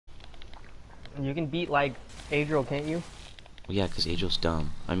You can beat like Adriel, can't you? Well, yeah, because Angel's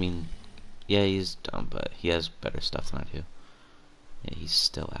dumb. I mean, yeah, he's dumb, but he has better stuff than I do. Yeah, he's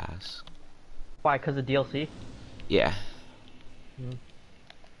still ass. Why? Cause of DLC. Yeah, Hmm.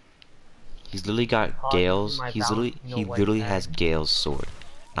 he's literally got Pause and do Gale's. my He's literally Valentino he white literally tag. has Gale's sword.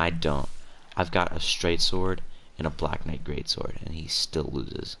 And I don't. I've got a straight sword and a Black Knight great sword, and he still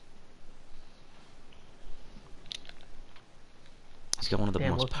loses. He's got one of the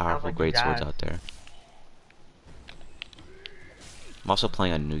Damn, most look, sounds powerful like he's great swords ass. out there. I'm also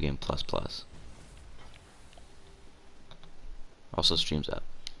playing on New Game Plus Plus. Also streams up.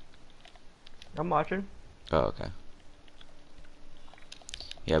 I'm watching. Oh, okay.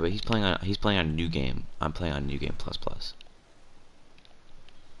 Yeah, but he's playing on New Game. I'm playing on New Game Plus Plus,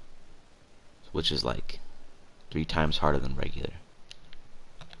 which is like 3 times harder than regular.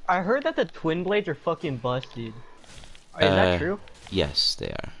 I heard that the twin blades are fucking busted. Is that Uh, true? yes, they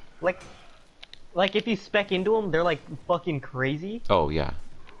are. Like, like if you spec into them, they're like fucking crazy. Oh yeah.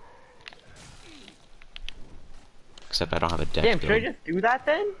 Except I don't have a dex Damn, should I build. just do that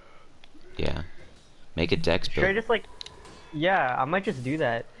then? Yeah. Make a dex Should I build. just like, yeah, I might just do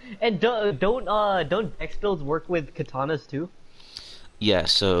that. And don't dex builds work with katanas too? Yeah,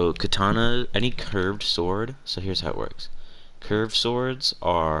 so katana, any curved sword, so here's how it works. Curved swords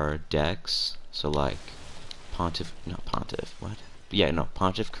are dex, so like Pontiff, not Pontiff, what? Yeah, no,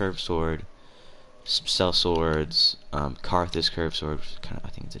 Pontiff curved sword, Cell swords, Karthus curved sword, which is kind of, I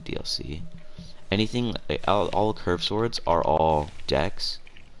think it's a DLC. Anything, like, all curved swords are all dex.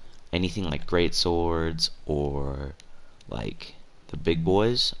 Anything like great swords or like the big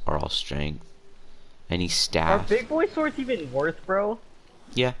boys are all strength. Any Are staff, big boy swords even worth, bro?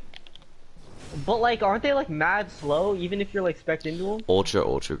 yeah. But like, aren't they like mad slow even if you're like spec'd into them? Ultra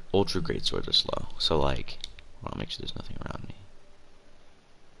great swords are slow. So like, I'll make sure there's nothing around me.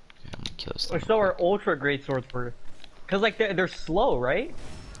 Okay, I'm gonna kill this thing Or real so are quick. ultra great swords worth? Cause like they're slow, right?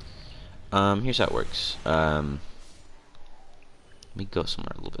 Here's how it works. Let me go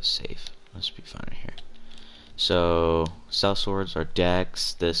somewhere a little bit safe. Let's be fine right here. So, cell swords are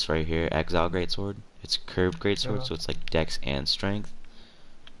dex. This right here, exile greatsword. It's curved greatsword, so it's like dex and strength.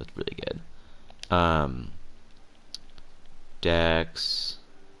 That's really good. Dex,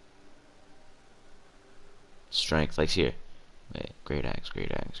 strength, like here. Wait, great axe,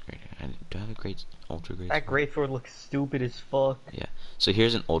 great axe, great axe. Do I have a great ultra great That sword? great sword looks stupid as fuck. Yeah. So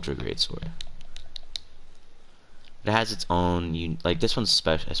here's an ultra great sword. It has its own, like this one's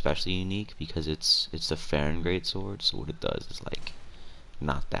especially unique because it's the Farron great sword. So what it does is like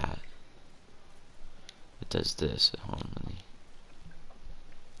not that. It does this. Hold on, let me.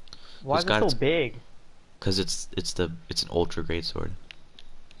 So Why it's is it got so its, big? cause it's an ultra great sword.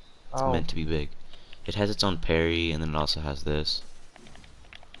 It's Oh, meant to be big. It has its own parry, and then it also has this.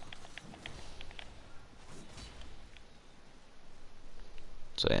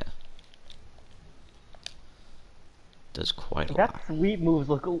 So yeah, does quite a lot. that sweet moves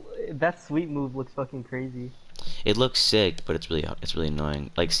look. That sweet move looks fucking crazy. It looks sick, but it's really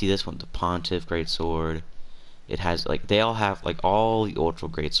annoying. Like, see this one, the Pontiff great sword. It has like they all have like all the ultra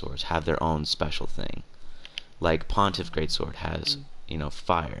great swords have their own special thing. Like Pontiff great sword has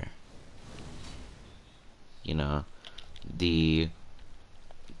fire. You know the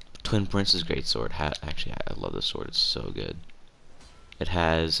Twin Prince's great sword actually I love this sword. It's so good. It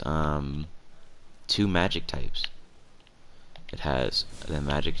has 2 magic types. It has the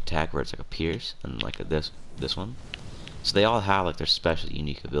magic attack where it's like a pierce and like this one. So they all have like their special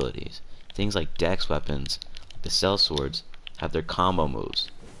unique abilities. Things like dex weapons, like the cell swords, have their combo moves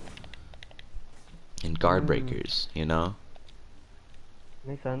and guard Mm, breakers. You know.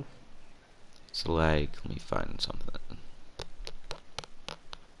 makes sense. So like, let me find something.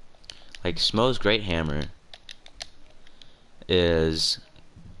 Like Smo's great hammer is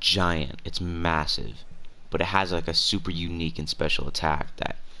giant. It's massive, but it has like a super unique and special attack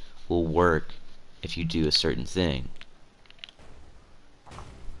that will work if you do a certain thing.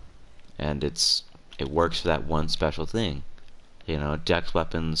 And it works for that one special thing. Dex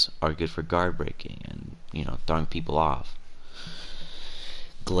weapons are good for guard breaking and throwing people off.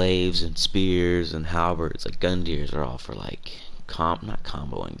 Glaives and spears and halberds, like gundeers, are all for like not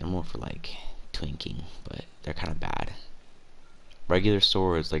comboing. They're more for like twinking, but they're kind of bad. Regular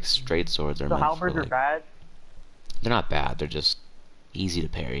swords, like straight swords, are So meant for halberds are like bad. they're not bad. They're just easy to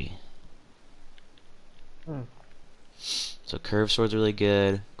parry. Hmm. So curved swords are really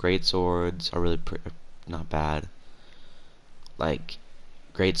good. Great swords are really not bad. Like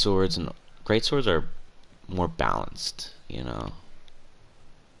great swords are more balanced. They're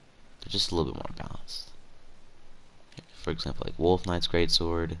just a little bit more balanced. For example, like Wolf Knight's great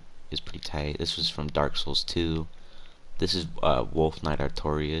sword is pretty tight. This was from Dark Souls 2. This is Wolf Knight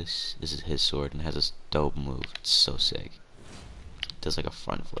Artorias. This is his sword and it has this dope move. It's so sick. It does like a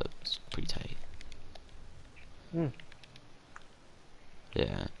front flip. It's pretty tight. Hmm.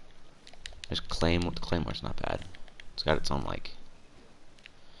 Yeah. There's Claymore. The Claymore's not bad. It's got its own like.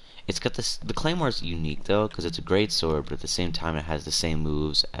 It's got this. The Claymore's unique though, because it's a great sword, but at the same time it has the same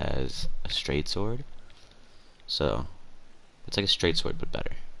moves as a straight sword. So, it's like a straight sword but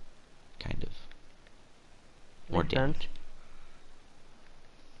better, kind of. More Makes damage. sense.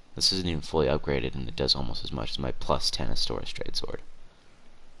 This isn't even fully upgraded, and it does almost as much as my plus 10 Astora straight sword.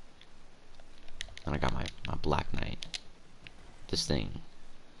 And I got my Black Knight. This thing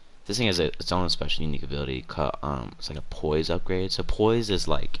has its own special unique ability called it's like a poise upgrade. So poise is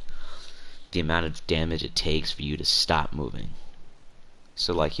like the amount of damage it takes for you to stop moving.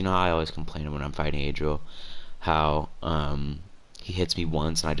 So like, you know, I always complain when I'm fighting Adriel how he hits me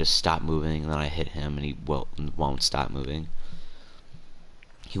once and I just stop moving, and then I hit him and he won't stop moving.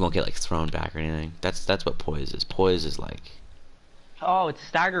 He won't get like thrown back or anything. That's what poise is. Poise is like, Oh, it's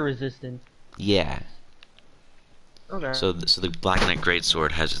stagger resistant. yeah. Okay. So the Black Knight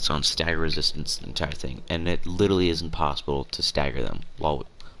Greatsword has its own stagger resistance, the entire thing, and it literally is impossible to stagger them while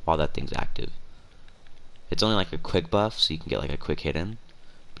that thing's active. It's only like a quick buff, so you can get like a quick hit in,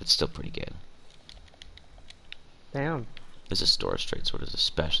 but it's still pretty good. Damn. This Astora straight sword is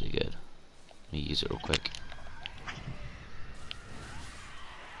especially good. Let me use it real quick.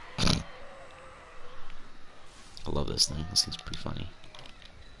 I love this thing. This thing's pretty funny.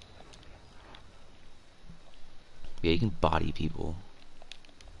 Yeah, you can body people.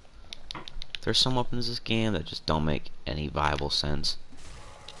 There's some weapons in this game that just don't make any viable sense.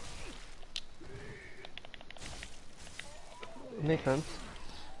 Makes sense.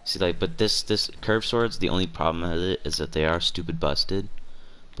 See, like, but this curved swords, the only problem with it is that they are stupid busted,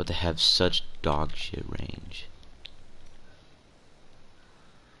 but they have such dog shit range.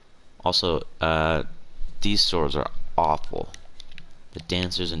 Also, these swords are awful. The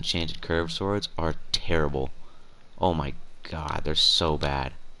Dancer's Enchanted Curved Swords are terrible. Oh my god, they're so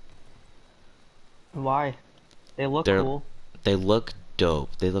bad. Why? They look They're cool. They look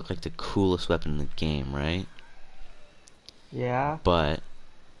dope. They look like the coolest weapon in the game, right? Yeah. But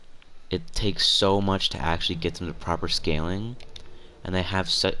it takes so much to actually get them to proper scaling, and they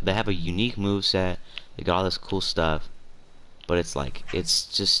have a unique move set. They got all this cool stuff, but it's like it's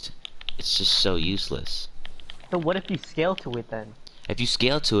just so useless. So what if you scale to it then? If you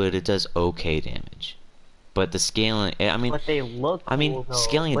scale to it, it does okay damage, but the scaling, But they look cool though.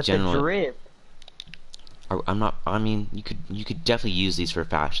 scaling in With general. the drip. I'm not. I mean, you could definitely use these for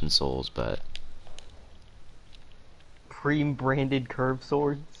fashion souls, but Pre-branded curved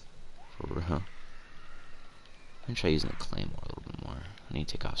swords. for real. I'm gonna try using the Claymore a little bit more. I need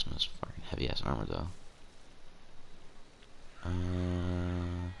to take off some of this fucking heavy ass armor though.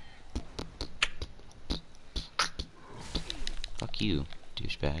 Fuck you,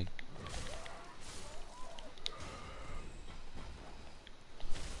 douchebag.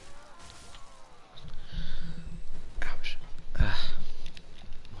 Ouch.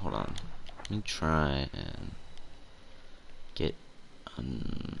 Hold on. Let me try and get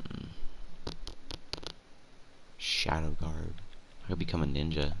Shadow Guard. I could become a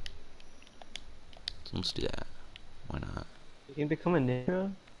ninja. So let's do that. Why not? You can become a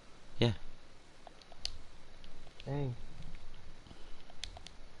ninja? Yeah. Dang.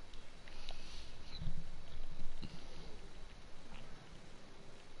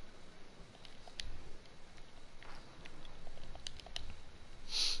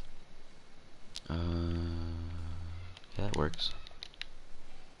 Yeah, that works.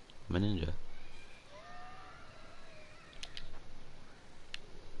 I'm a ninja.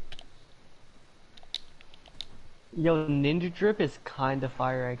 Yo, Ninja Drip is kinda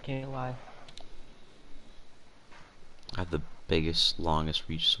fire, I can't lie. I have the biggest, longest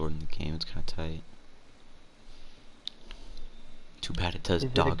reach sword in the game. It's kind of tight. Too bad it does Is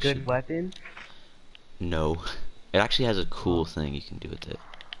it a dog good shit. weapon? No. It actually has a cool thing you can do with it.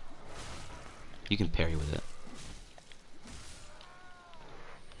 You can parry with it.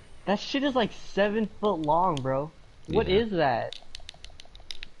 That shit is like 7 foot long, bro. What Yeah. is that?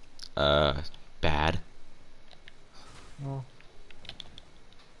 Bad. Oh.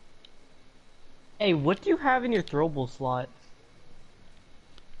 Hey, what do you have in your throwable slot?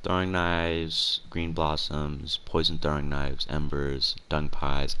 Throwing knives, green blossoms, poison throwing knives, embers, dung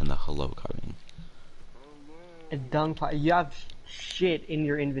pies, and the hello carving. A dung pie. You have shit in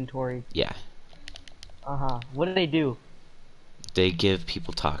your inventory. Yeah. Uh-huh. What do they do? They give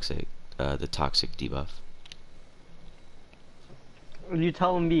people toxic, the toxic debuff. You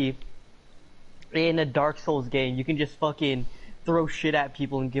telling me In a Dark Souls game, you can just fucking throw shit at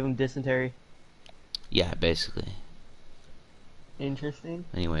people and give them dysentery. Yeah, basically. Interesting.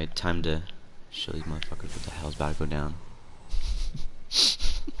 Anyway, time to show these motherfuckers what the hell's about to go down.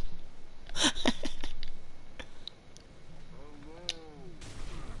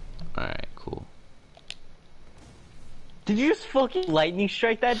 Alright, cool. Did you just fucking lightning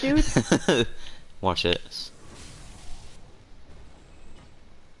strike that dude? Watch this.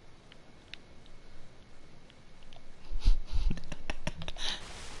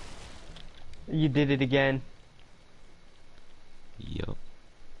 You did it again. Yup.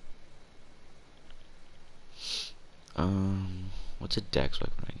 What's a dex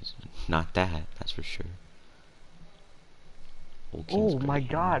weapon I use? Not that, that's for sure. Old King's Oh my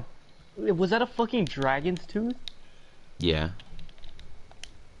Great god. Was that a fucking dragon's tooth? Yeah,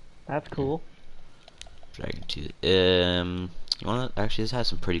 That's cool. Dragon Tooth. Actually, this has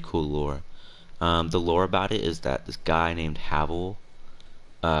some pretty cool lore. The lore about it is that this guy named Havel,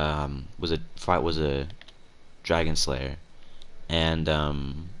 was a dragon slayer, and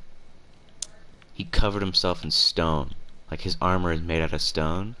he covered himself in stone. Like his armor is made out of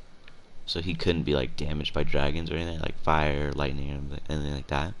stone, so he couldn't be like damaged by dragons or anything like fire, lightning, or anything like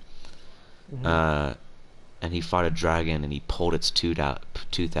that. Mhm. And he fought a dragon and he pulled its tooth out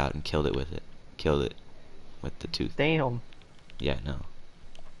and killed it with it. Killed it with the tooth. Damn. Yeah, no.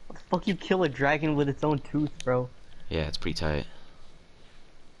 How the fuck you kill a dragon with its own tooth, bro? Yeah, it's pretty tight.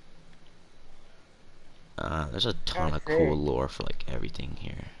 There's a ton of That's cool sick. lore for like everything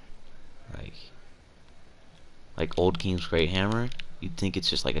here. Like Old King's Great Hammer, you'd think it's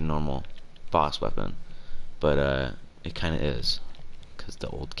just like a normal boss weapon, but it kind of is, cause the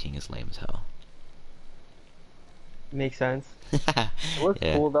Old King is lame as hell. Makes sense. It looks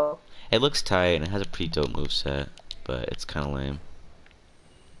Yeah, cool though. it looks tight and it has a pretty dope moveset, but it's kind of lame.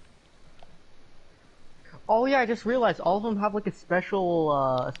 Oh yeah, I just realized all of them have like a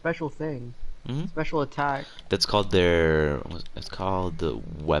special thing, hmm special attack. That's called it's called the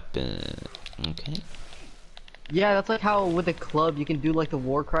weapon. Okay. Yeah, that's like how with a club you can do like the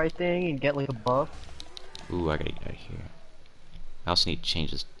war cry thing and get like a buff. Ooh, I gotta get out of here. I also need to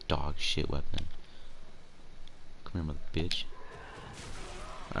change this dog shit weapon. Come here, mother bitch.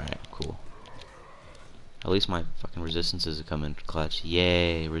 Alright, cool. At least my fucking resistances have come in clutch.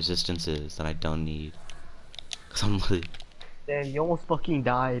 Yay, resistances that I don't need. Cause I'm really... Damn, you almost fucking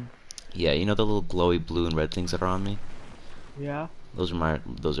died. Yeah, you know the little glowy blue and red things that are on me? Yeah. Those are my,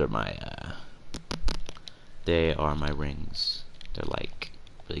 they are my rings. They're like,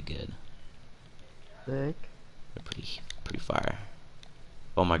 really good. Sick. They're pretty fire.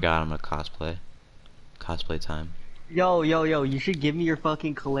 Oh my god, I'm gonna cosplay. Cosplay time. Yo, yo, yo, you should give me your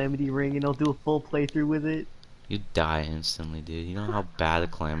fucking Calamity ring and I'll do a full playthrough with it. You die instantly, dude. You know how bad the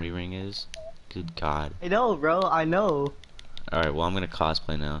Calamity Ring is? Good god. I know, bro, I know. Alright, well I'm gonna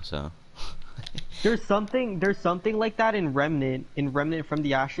cosplay now, so. There's something like that in Remnant. In Remnant from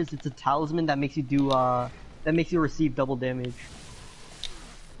the Ashes, it's a talisman that makes you do, that makes you receive double damage.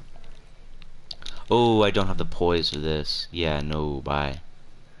 Oh, I don't have the poise for this. Yeah, no, bye.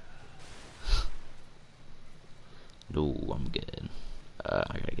 No, I'm good. I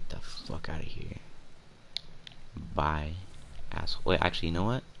gotta get the fuck out of here. Bye, asshole. Wait, actually, you know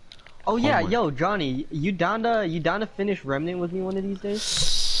what? Oh yeah, Homework. yo, Johnny, you down to finish Remnant with me one of these days?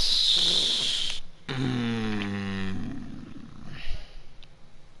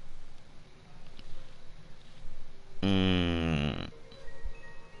 Mm.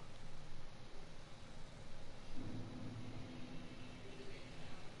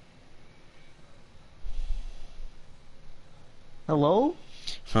 Hello?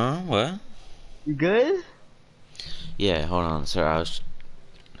 Huh? What? You good? Yeah, hold on. Sorry, I was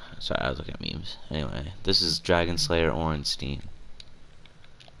looking at memes. Anyway, this is Dragon Slayer Ornstein.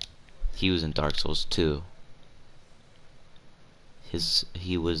 He was in Dark Souls 2.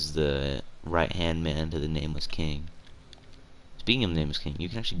 He was the right-hand man to the Nameless King. Speaking of the Nameless King, you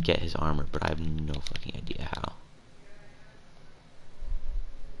can actually get his armor, but I have no fucking idea how.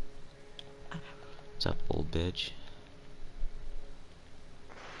 What's up, old bitch?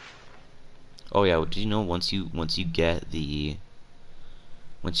 Oh yeah, did you know once you do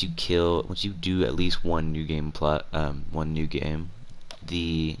at least one new game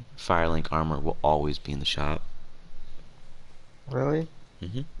the Firelink armor will always be in the shop. Really?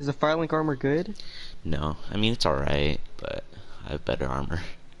 Mhm. Is the Firelink armor good? No, I mean it's alright, but I have better armor.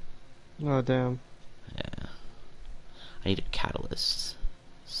 Oh damn. Yeah. I need a catalyst.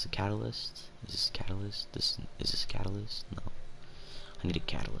 Is this a catalyst? Is this a catalyst? Is this a catalyst? No. I need a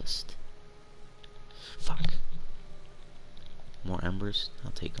catalyst. Fuck. More embers? I'll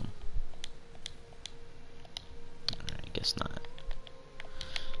take them. guess not.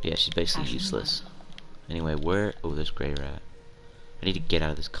 Yeah, she's basically useless. Anyway, where? Oh, there's Grey Rat. I need to get out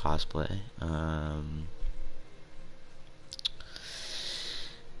of this cosplay.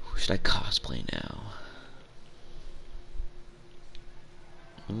 Who should I cosplay now?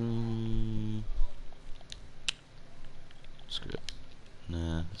 Screw it.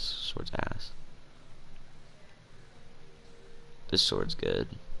 Nah, this sword's ass. This sword's good.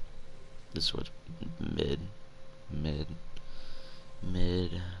 This sword's mid. Mid.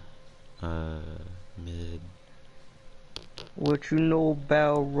 What you know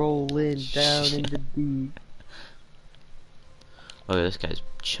about rolling down in the deep? Oh, this guy's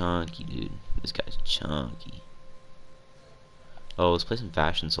chunky, dude. This guy's chunky. Oh, let's play some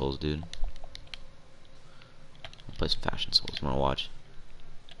Fashion Souls, dude. Let's play some Fashion Souls. You wanna watch?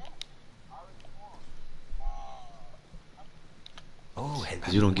 Oh,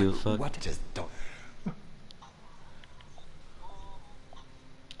 Cause you don't give a fuck. What just don't.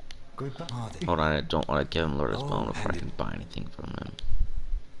 Hold on, I don't want to give him Lord of his Bone before I can buy anything from him.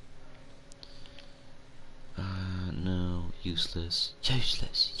 No, useless.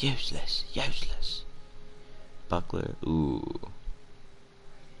 Useless. Buckler, ooh.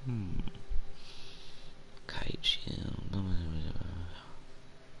 Kite shield.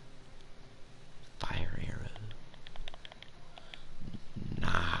 Fire arrow.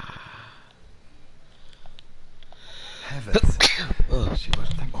 Nah. Heavens. Oh.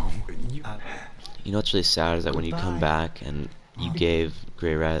 You You know what's really sad is that when you come back and you gave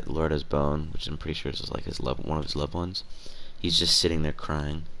Grey Rat Lorda's bone, which I'm pretty sure is like his one of his loved ones, he's just sitting there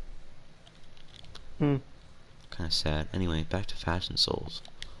crying. Kind of sad. Anyway, back to Fashion Souls.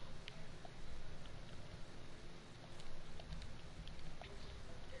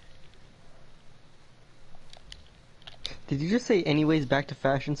 Did you just say anyways back to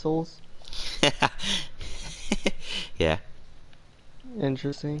Fashion Souls? Yeah.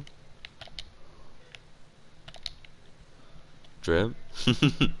 Interesting. Drip.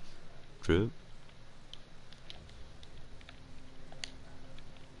 Drip.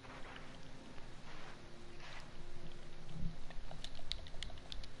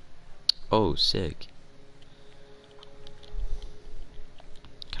 Oh, sick.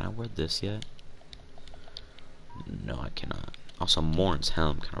 Can I wear this yet? No, I cannot. Also, Morn's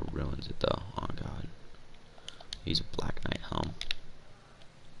helm kind of ruins it, though. Oh, God. Use a Black Knight helm.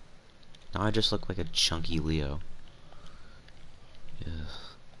 Now I just look like a chunky Leo. Ugh.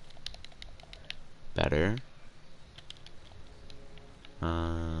 Better.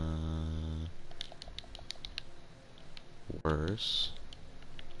 Worse.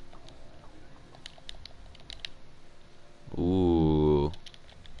 Ooh.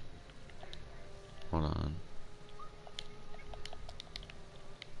 Hold on.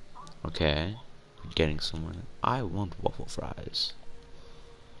 Okay. We're getting somewhere. I want waffle fries.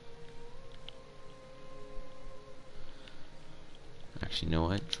 Actually, you know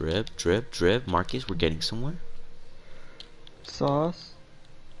what? Drip. Marcus, we're getting somewhere. Sauce.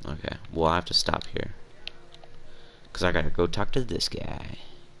 Okay. Well, I have to stop here. Because I gotta go talk to this guy.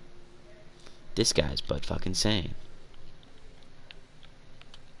 This guy's butt fucking insane.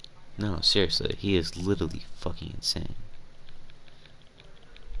 No, seriously. He is literally fucking insane.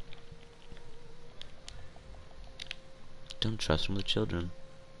 Don't trust him with children.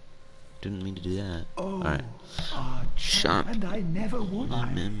 Didn't mean to do that. Oh, alright. Shut. And I never would.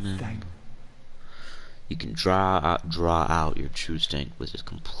 Thank. You can draw out your true strength with his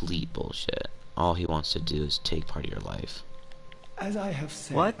complete bullshit. All he wants to do is take part of your life. As I have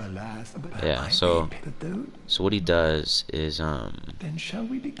said, what? Alas, yeah, so what he does is then shall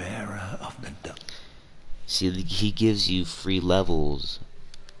we be bearer of the see, he gives you free levels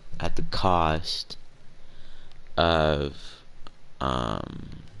at the cost of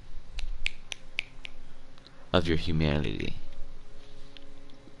your humanity.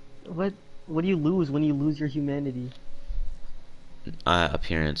 What do you lose when you lose your humanity?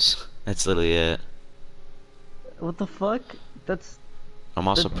 Appearance. That's literally it. What the fuck? I'm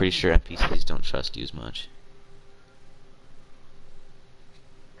also pretty sure NPCs don't trust you as much.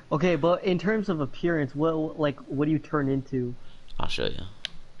 Okay, but in terms of appearance, what do you turn into? I'll show you.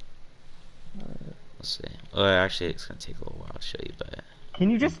 Let's see. Oh, actually, it's gonna take a little while to show you, but can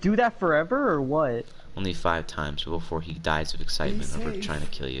you just do that forever, or what? only 5 times before he dies of excitement over trying to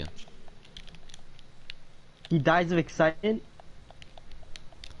kill you. He dies of excitement?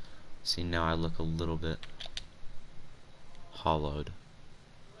 See, now I look a little bit hollowed.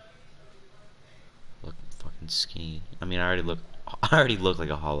 Look fucking skinny. I mean, I already look like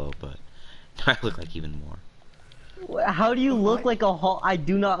a hollow, but now I look like even more. How do you look like a I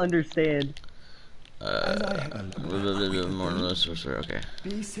do not understand. More sorcerer. Okay.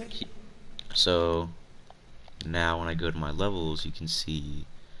 So now when I go to my levels, you can see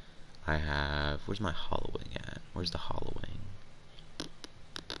I have. Where's my hollowing at? Where's the hollowing?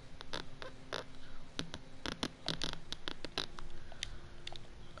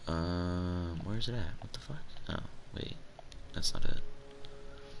 Where's it at? What the fuck? Oh, wait. That's not it.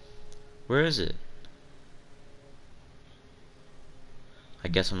 Where is it? I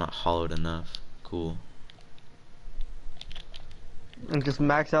guess I'm not hollowed enough. Cool. And just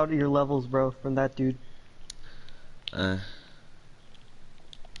max out your levels, bro, from that dude. He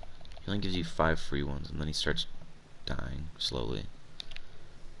only gives you 5 free ones, and then he starts dying slowly.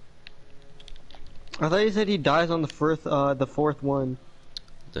 I thought you said he dies on the fourth one.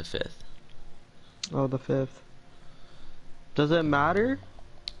 The 5th. Oh, the 5th. Does it matter?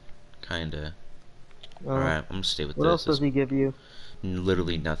 Kinda. Alright, I'm gonna stay with what this. What else does he give you?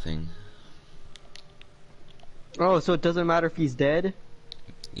 Literally nothing. Oh, so it doesn't matter if he's dead?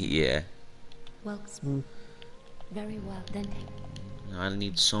 Yeah. Well, very well then. I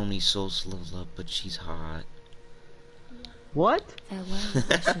need so many souls to level up, but she's hot. What? Farewell, you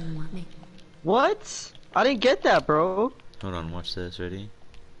shouldn't want me. What? I didn't get that, bro. Hold on, watch this. Ready?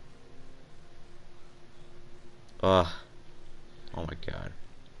 Oh my god.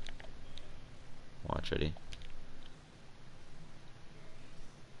 Watch, ready?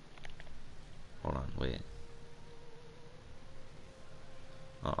 Hold on, wait.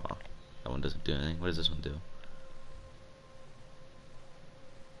 Oh, that one doesn't do anything. What does this one do?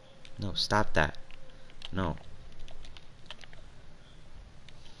 No, stop that. No.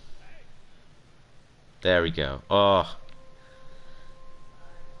 There we go. Oh.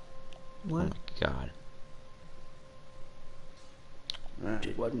 What? Oh my god.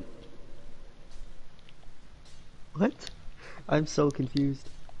 It wasn't. What? I'm so confused.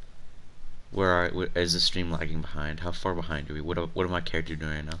 Where is the stream lagging behind? How far behind are we? What am my character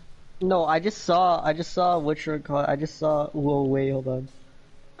doing right now? No, I just saw what you call it. I just saw. Whoa, wait, hold on.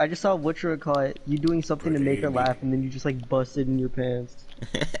 I just saw what you call it. You doing something to make her laugh, and then you just like busted in your pants.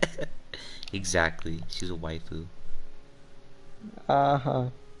 Exactly. She's a waifu.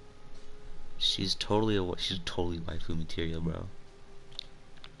 She's totally waifu material, bro.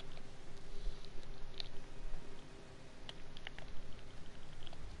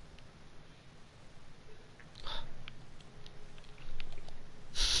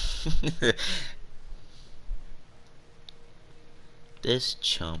 This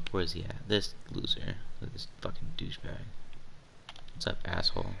chump, where's he at? This loser. This fucking douchebag. What's up,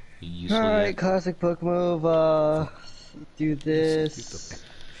 asshole? You useful Alright, yet? classic book move, do this. Are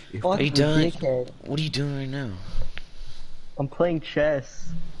you Fucking done? dickhead. What are you doing right now? I'm playing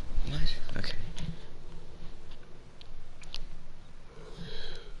chess. What? Okay.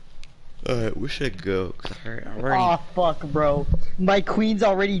 Alright, where should I go? Cause I already... Aw, fuck, bro. My queen's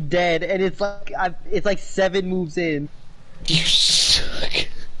already dead, and it's like 7 moves in. You suck.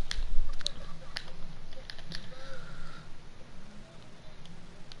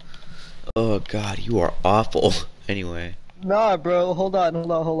 Oh god, you are awful. Anyway. Nah, bro, hold on. I'm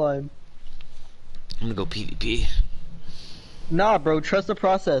gonna go PvP. Nah, bro, trust the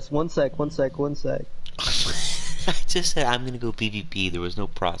process. One sec. I just said I'm gonna go PvP, there was no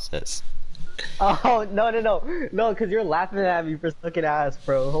process. Oh, no, cause you're laughing at me for sucking ass,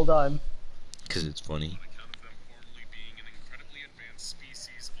 bro. Hold on. Cause it's funny.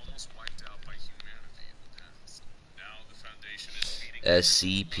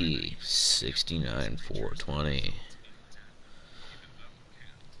 SCP-69420.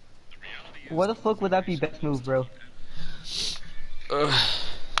 What the fuck would that be best move, bro?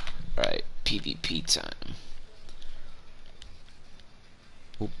 Alright, PvP time.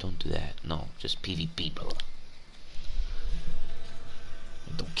 Oop, don't do that. No, just PvP, bro.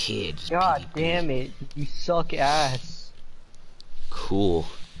 I don't care, just God PvP. damn it. You suck ass. Cool.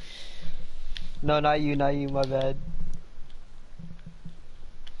 No, not you, my bad.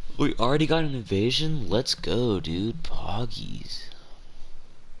 We already got an invasion? Let's go, dude. Poggies.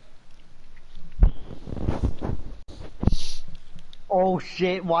 Oh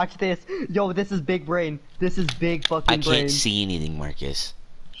shit, watch this. Yo, this is big brain. This is big fucking I brain. can't see anything, Marcus.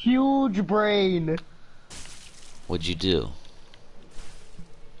 Huge brain. What'd you do?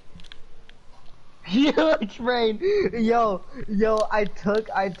 Huge brain. Yo, I took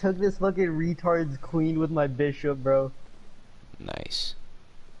this fucking retard's queen with my bishop, bro. Nice.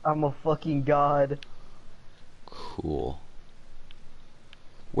 I'm a fucking god. Cool.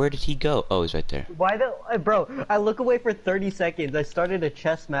 Where did he go? Oh, he's right there. Why the bro? I look away for 30 seconds. I started a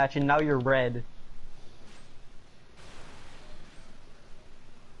chess match and now you're red.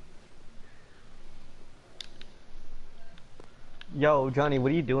 Yo, Johnny,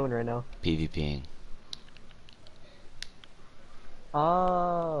 what are you doing right now? PvPing.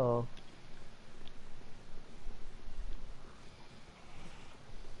 Oh.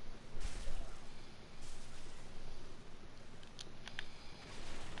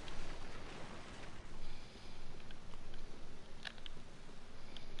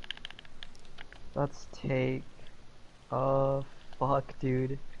 Let's take. Fuck,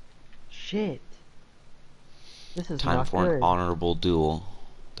 dude. Shit. This is Time not for an good. honorable duel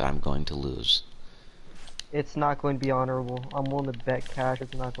that I'm going to lose. It's not going to be honorable. I'm willing to bet cash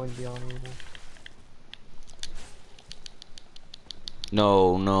it's not going to be honorable.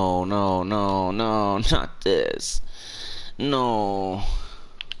 No, no, no, no, no, not this. No.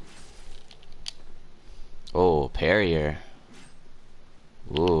 Oh, Perrier.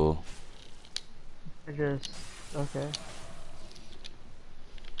 Ooh. Okay.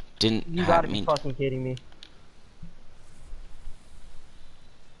 Didn't You I gotta mean be fucking kidding me.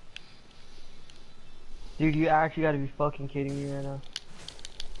 Dude, you actually gotta be fucking kidding me right now.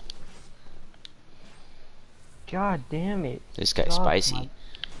 God damn it. this guy's God, spicy.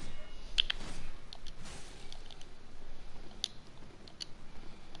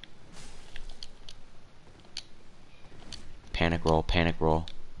 Panic roll, panic roll.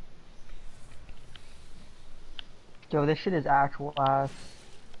 Yo, this shit is actual ass.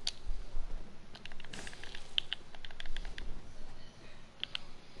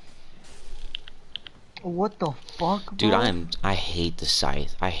 What the fuck, bro? Dude, I hate the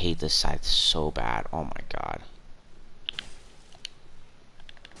scythe. I hate the scythe so bad. Oh my god.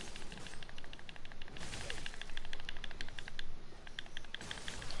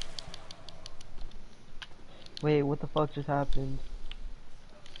 Wait, what the fuck just happened?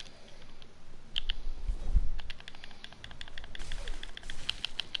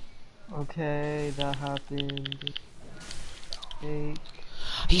 Okay, that happened. Fake.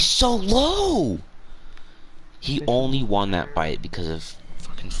 He's so low! He Official only won that fight because of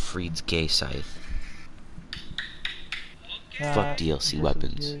fucking Freed's gay scythe. Fuck That DLC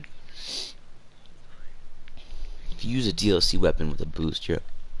weapons. disappeared. If you use a DLC weapon with a boost, you're a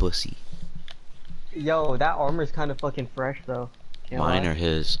pussy. Yo, that armor's kind of fucking fresh though. Can't Mine lie. or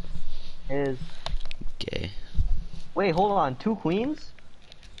his? His. Gay. Wait, hold on. 2 queens?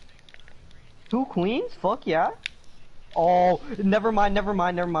 2 queens? Fuck yeah. Oh, never mind, never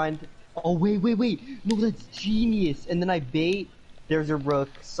mind, never mind. Oh, wait. No, that's genius. And then I bait. There's a rook.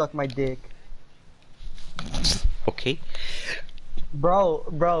 Suck my dick. Okay. Bro,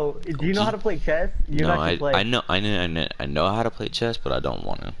 do you know how to play chess? You No, and I should play. I know how to play chess, but I don't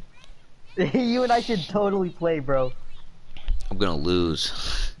want to. You and I should totally play, bro. I'm gonna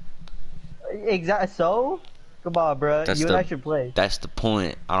lose. Exactly. So, come on, bro. That's You and I should play. That's the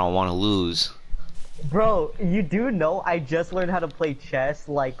point. I don't want to lose. Bro, you do know I just learned how to play chess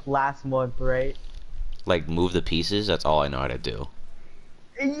like last month, right? Like, move the pieces, that's all I know how to do.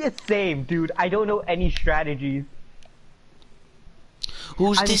 Yeah, same, dude. I don't know any strategies.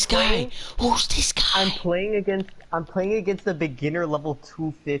 Who's I'm this playing- guy? Who's this guy? I'm playing against the beginner level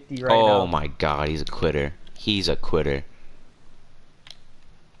 250 right now. Oh my god, he's a quitter. He's a quitter.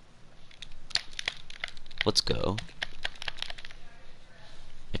 Let's go.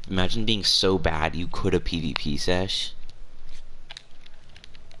 Imagine being so bad you could a PvP sesh.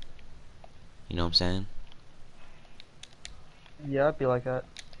 You know what I'm saying? Yeah, I'd be like that.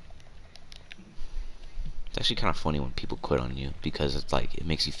 It's actually kind of funny when people quit on you because it's like it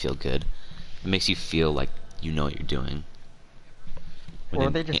makes you feel good. It makes you feel like you know what you're doing. Or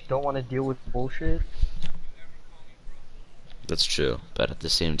they just don't want to deal with bullshit. That's true, but at the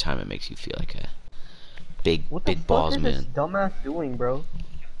same time, it makes you feel like a big What the fuck balls is this man. dumbass doing, bro?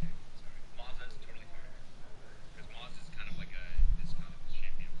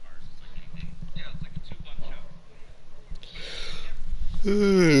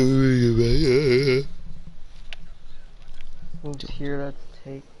 Moves here, that's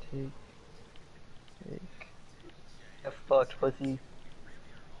take. Get fucked, pussy.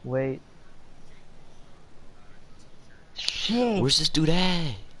 Wait. Shit! Where's this dude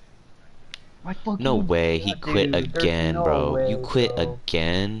at? My fucking No way, he God, quit dude, there's again, no bro. way, You quit bro.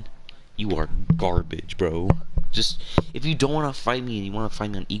 again? You are garbage, bro. Just, if you don't want to fight me and you want to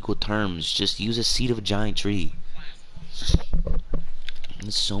fight me on equal terms, just use a seed of a giant tree.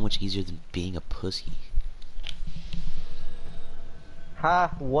 It's so much easier than being a pussy.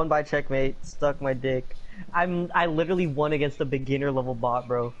 Ha! Won by checkmate. Stuck my dick. I literally won against a beginner level bot,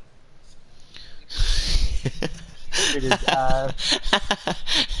 bro. It is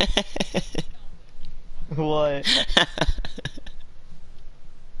What?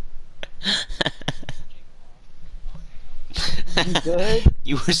 You good?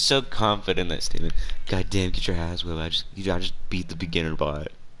 You were so confident in that statement. God damn, get your ass whipped. I just beat the beginner bot.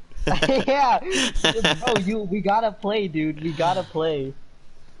 Yeah, bro. We gotta play, dude. We gotta play.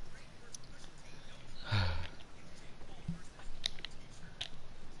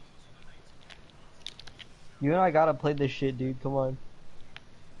 You and I gotta play this shit, dude. Come on.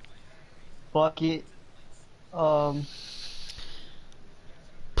 Fuck it. Um.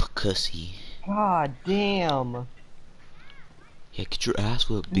 Pussy. God damn. Yeah, get your ass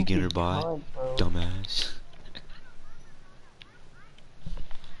whipped, beginner Stupid bot. cunt, bro. Dumbass.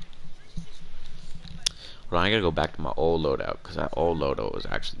 Well, I gotta go back to my old loadout, because that old loadout was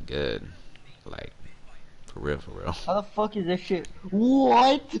actually good. Like, for real, for real. How the fuck is this shit?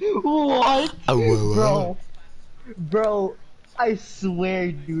 What? What? Oh, whoa. Bro, I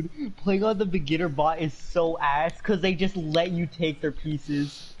swear, dude, playing on the beginner bot is so ass because they just let you take their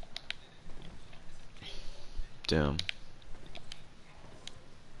pieces. Damn.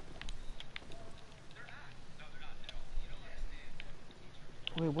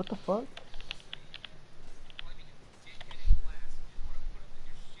 Wait, what the fuck?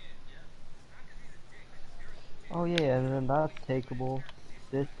 Oh yeah, and then that's takeable.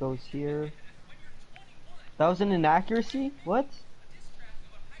 This goes here. That was an inaccuracy? What?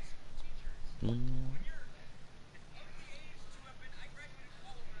 Mm.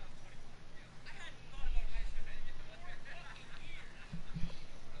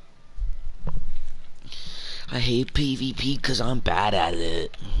 I hate PvP because I'm bad at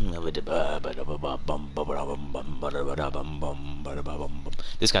it.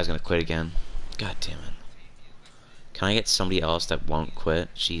 This guy's gonna quit again. God damn it. Can I get somebody else that won't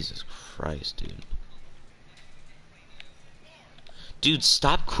quit? Jesus Christ, dude. Dude,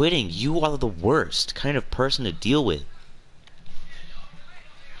 stop quitting. You are the worst kind of person to deal with.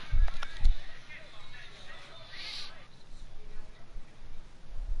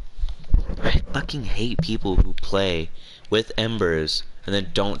 I fucking hate people who play with embers and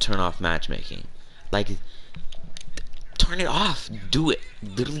then don't turn off matchmaking. Like, turn it off. Do it.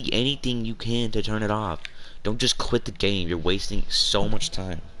 Literally anything you can to turn it off. Don't just quit the game. You're wasting so much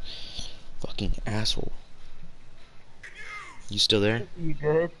time. Fucking asshole. You still there? You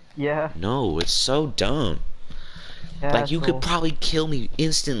good? Yeah. No, it's so dumb. Like, you could Asshole. probably kill me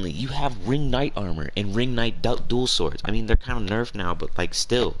instantly. You have ring knight armor and ring knight dual swords. I mean, they're kind of nerfed now, but like,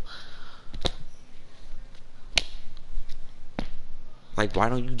 still. Like, why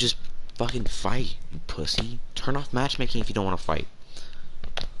don't you just fucking fight, you pussy? Turn off matchmaking if you don't want to fight.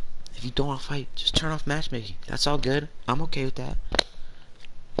 If you don't want to fight, just turn off matchmaking. That's all good. I'm okay with that.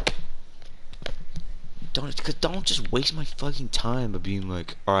 Don't just waste my fucking time by being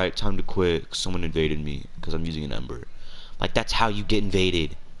like, alright, time to quit 'cause someone invaded me because I'm using an ember. Like, that's how you get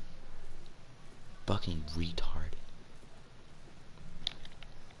invaded. Fucking retard.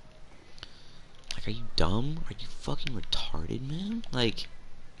 Like, are you dumb? Are you fucking retarded, man? Like,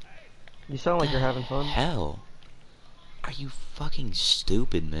 You sound like you're having fun. hell? Are you fucking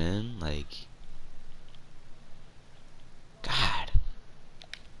stupid, man? Like, God.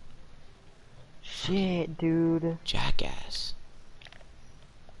 Shit, dude. Jackass.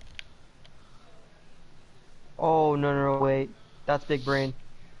 Oh, no, wait. That's big brain.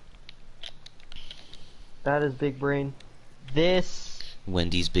 That is big brain. This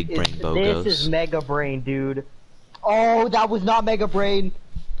Wendy's big brain this is bogos. mega brain, dude. Oh, that was not mega brain.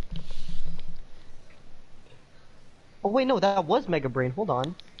 Oh wait, no, that was mega brain. Hold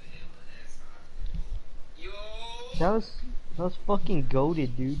on. That was fucking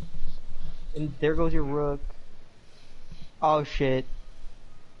goated, dude. And there goes your rook. Oh shit.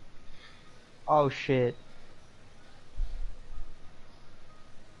 Oh shit.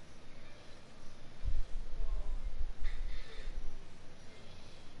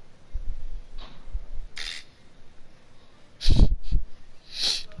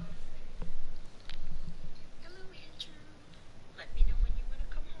 Hello, Andrew. Let me know when you want to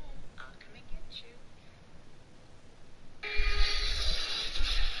come home. I'll come and get you.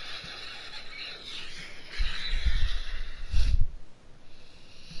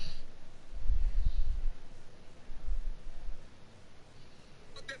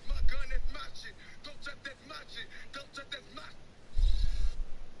 That's my gun, that's my shit. Don't touch that my shit. Don't touch that my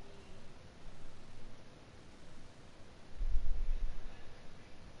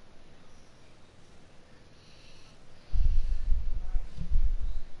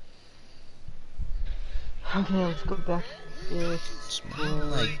Okay, let's go back. This. Smile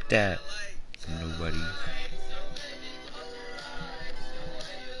like that. Nobody.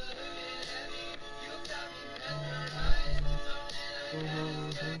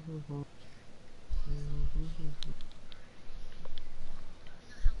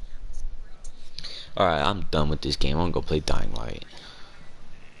 Alright, I'm done with this game. I'm gonna go play Dying Light.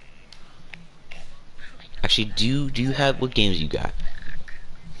 Actually, do you have, what games you got?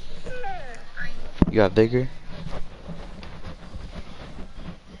 You got Vigor?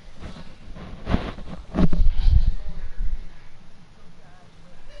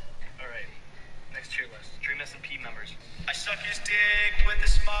 Alright, next tier list. Dream SMP members. I suck his dick with a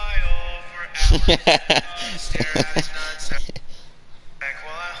smile for hours. Stare at his nuts. Back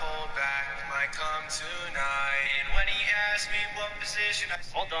while I hold back my come tonight. And when he asks me what position I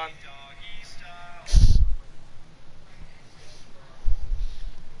hold on. Doggy style.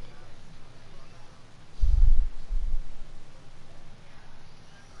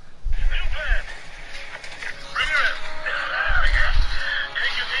 New plan. Bring her in.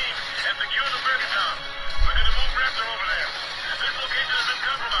 Take your team and secure the burger town. We're going to move Raptor over there. This location has been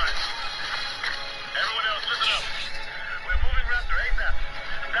compromised. Everyone else, listen up. We're moving Raptor ASAP.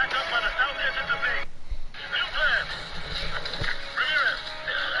 Back up by the south entrance of base. New plan. Bring her in.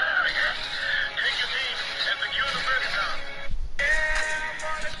 Take your team and secure the burger town.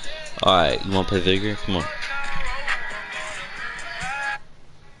 Alright, you wanna play Vigor? Come on.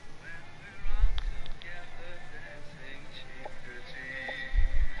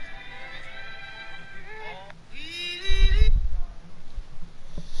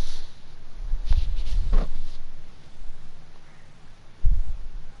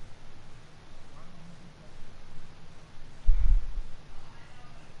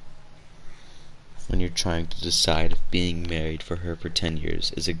 When you're trying to decide if being married for her for 10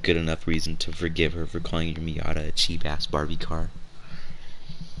 years is a good enough reason to forgive her for calling your Miata a cheap-ass Barbie car.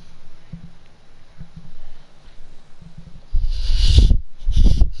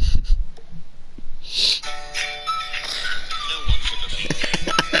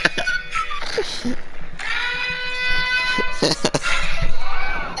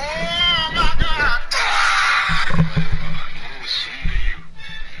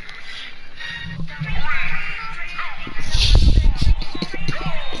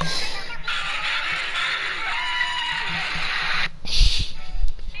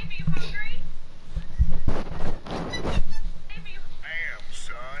 Damn,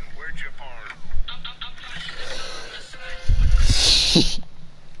 son, where'd you park?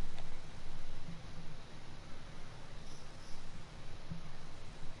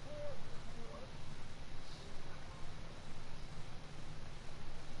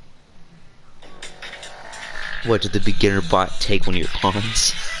 What did the beginner bot take one of your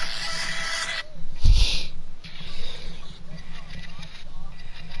pawns?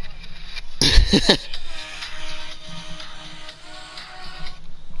 Look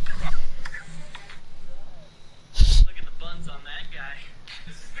at the buns on that guy.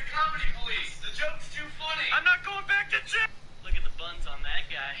 This is the comedy police. The joke's too funny. I'm not going back to jail. Look at the buns on that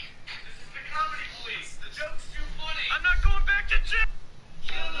guy. This is the comedy police. The joke's too funny. I'm not going back to jail.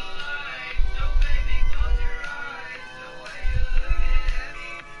 Kill the light, so baby, close your eyes. The way you're looking at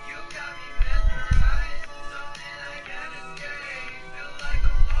me, you got me mesmerized. Something I can't escape. Feel like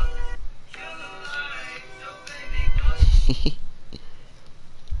I'm lost. Kill the light, so baby, close.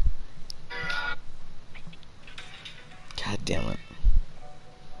 God damn it.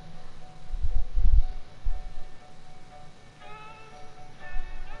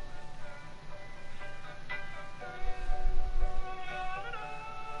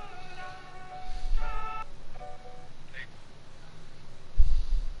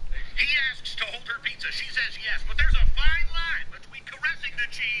 He asks to hold her pizza. She says yes, but there's a fine line between caressing the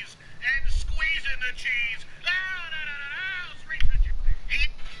cheese and squeezing the cheese. Ah, no, no, no, no, squeeze the cheese.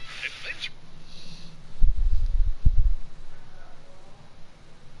 And Lynch.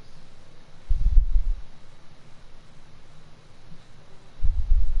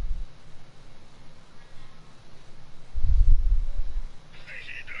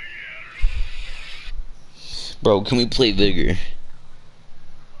 Bro, can we play Vigor?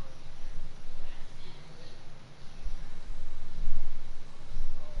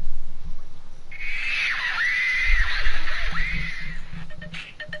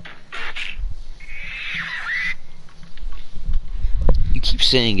 You keep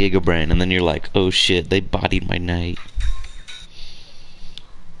saying Gigabrand and then you're like, oh shit, they bodied my knight.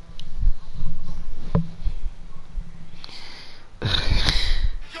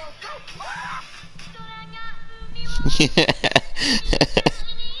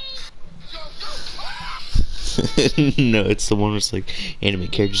 No, it's the one where it's like anime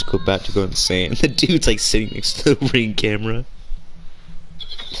characters go back to go insane. The dude's like sitting next to the ring camera.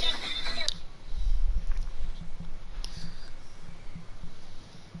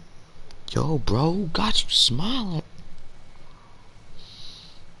 Yo, bro, got you smiling.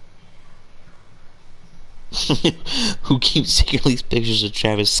 Who keeps taking all these pictures of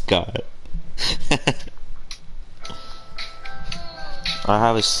Travis Scott? I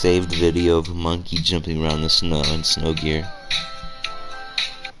have a saved video of a monkey jumping around the snow in snow gear.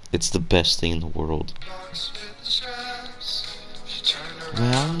 It's the best thing in the world.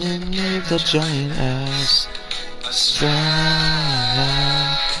 Round and near the giant ass strap.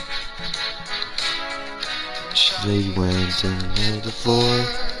 They went and near the floor.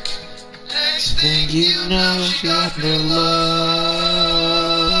 Next thing you know, she got below.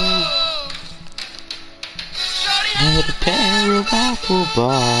 Had a pair of apple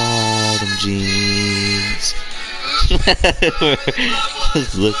bottom jeans.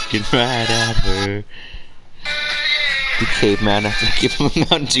 Was looking right at her. The caveman after I give him a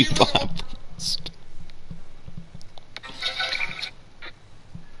Mountain Dew pop.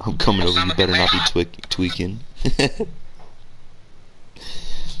 I'm coming over, you better not be tweaking.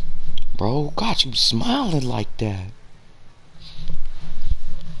 Bro, God, you smiling like that.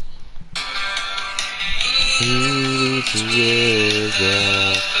 Here's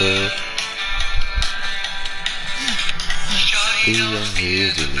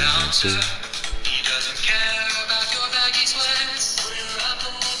the answer.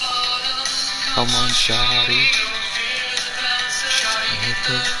 Come on, shawty.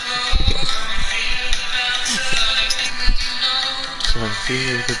 So I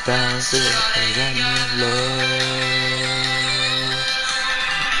feel the bounce of love.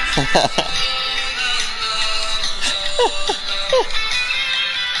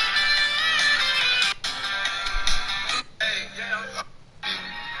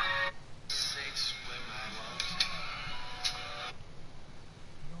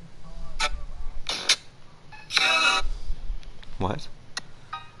 What?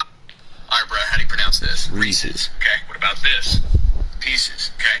 Alright, bro, how do you pronounce this? Reese's. Okay, what about this?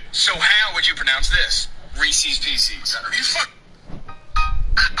 Pieces. Okay, so how would you pronounce this? Reese's Pieces. Are you fuck?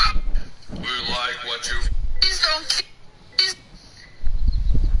 We like what you... Please don't.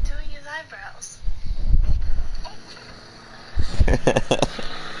 Doing his eyebrows.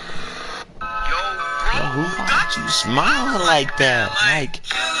 Who got you smiling like that? Like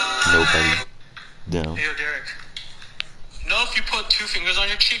nobody. No. Hey, yo, Derek. You know if you put 2 fingers on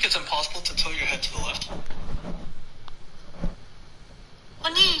your cheek, it's impossible to tilt your head to the left?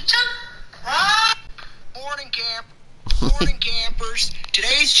 Morning campers.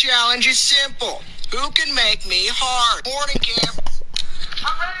 Today's challenge is simple. Who can make me hard? Morning campers.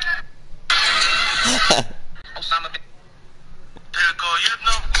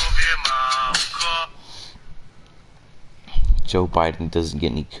 Joe Biden doesn't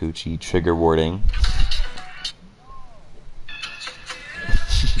get any coochie. Trigger warning.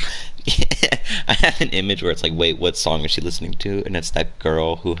 I have an image where it's like, wait, what song is she listening to? And it's that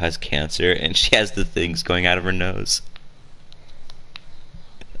girl who has cancer and she has the things going out of her nose.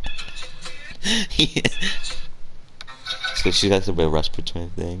 Yeah. So she has a real respiratory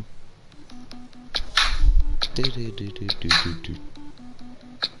thing.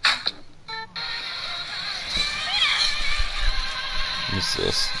 What's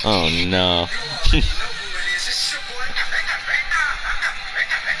this? Oh no.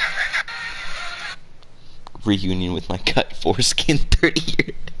 Reunion with my cut foreskin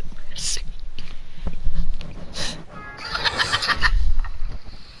 30-year anniversary.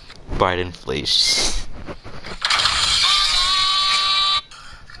 Biden flesh.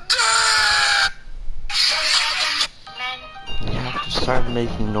 You have to start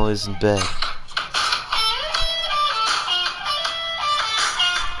making noise in bed.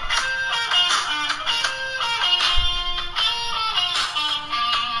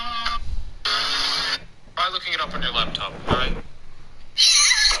 Try looking it up on your laptop, alright?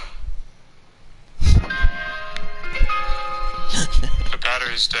 The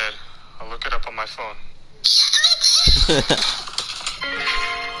battery's dead. I'll look it up on my phone. Dad,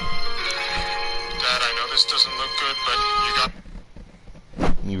 I know this doesn't look good, but you got...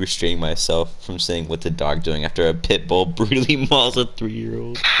 Me restraining myself from saying what the dog doing after a pit bull brutally mauls a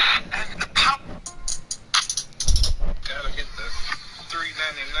 3-year-old. Gotta get the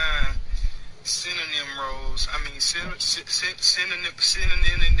 $3.99 synonym rolls. I mean, synonym.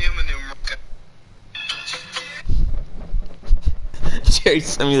 Jerry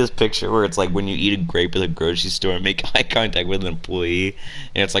sent me this picture where it's like when you eat a grape at the grocery store and make eye contact with an employee,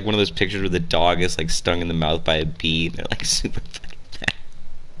 and it's like one of those pictures where the dog is like stung in the mouth by a bee, and they're like super fucking mad.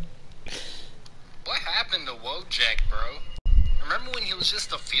 What happened to Wojak, bro? Remember when he was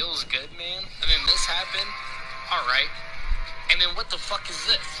just a feels good man? And then this happened? Alright. And then what the fuck is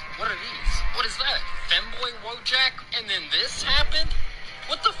this? What are these? What is that? Femboy Wojak? And then this happened?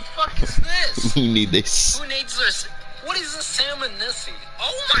 What the fuck is this? You need this. Who needs this? What is this salmonicity?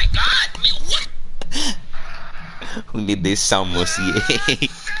 Oh my god, man, what? Who need this salmosie?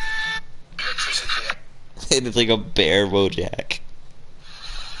 It's like a bear Wojak.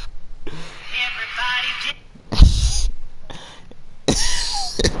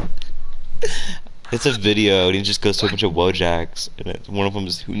 It's a video, and he just goes to a bunch of Wojaks, and one of them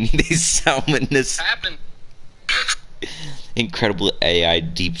is who need a salmonous. Happened. Incredible AI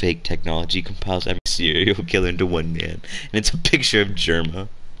deepfake technology compiles every serial killer into one man, and it's a picture of Germa.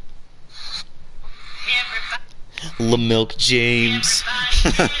 LaMilk James.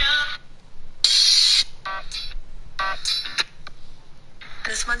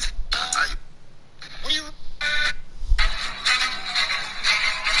 This one's. What do you...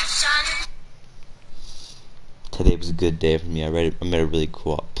 Today was a good day for me. I met a really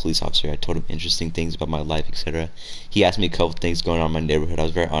cool police officer. I told him interesting things about my life, etc. He asked me a couple things going on in my neighborhood. I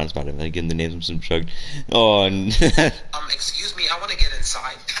was very honest about it. I gave him the names of some drug. Oh, and Excuse me, I want to get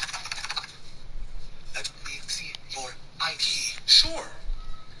inside. Let me see your ID. Sure.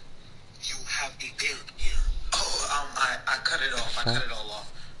 You have a beard here. Oh, I cut it off. I cut it all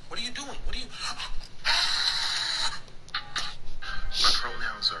off. What are you doing? What are you... My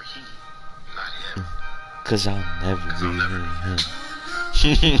pronouns are he, not him. cause I'll never be him.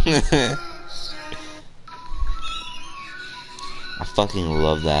 I fucking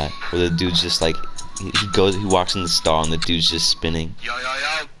love that. Where the dude's just like, he walks in the stall and the dude's just spinning. Yo, yo,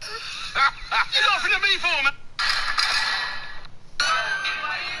 yo. Get off into me for me.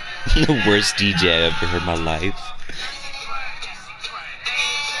 The worst DJ I've ever heard in my life.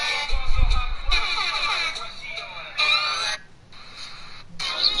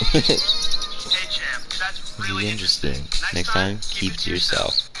 Hey, champ, that's Really really interesting. Next time, keep it to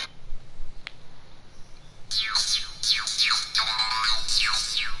yourself.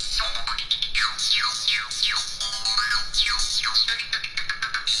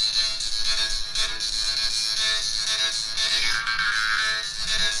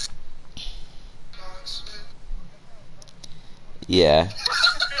 Yeah.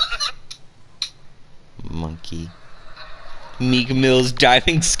 Monkey. Meek Mill's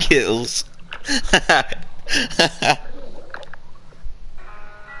diving skills.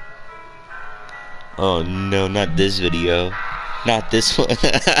 Oh no, not this video. Not this one.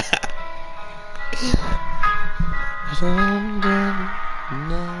 I don't know.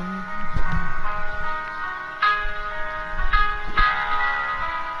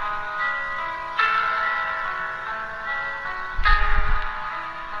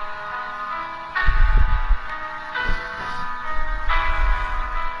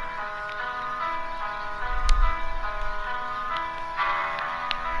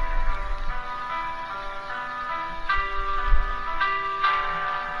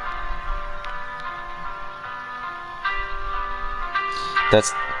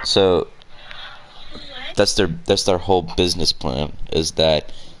 That's their whole business plan, is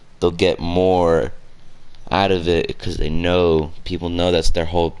that they'll get more out of it because they know, people know that's their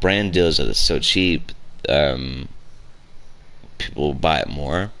whole brand deal, is that it's so cheap, people will buy it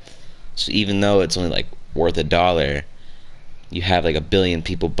more. So even though it's only like worth $1, you have like 1 billion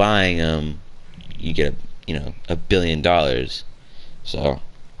people buying them, you get $1 billion. So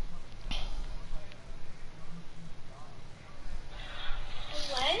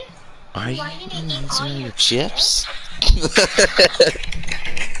are you eating some of your chips?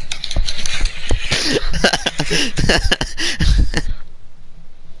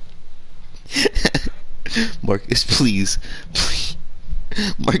 Marcus, please.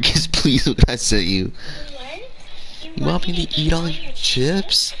 Marcus, please, look what I sent you. You want me to eat all your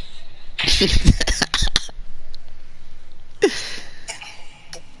chips?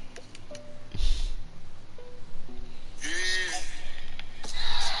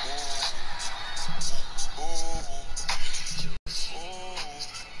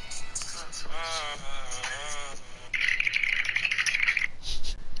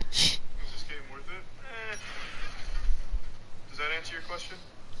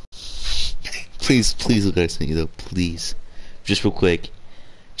 Please look what I sent you though, please. Just real quick.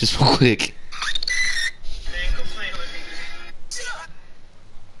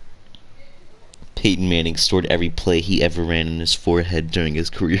 Peyton Manning stored every play he ever ran in his forehead during his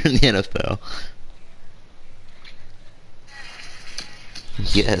career in the NFL.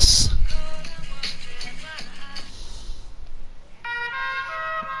 Yes.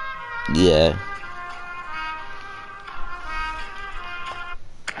 Yeah.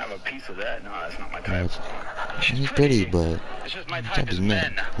 Have a piece of that? No, that's not my type. She's pretty, but It's just my type type is is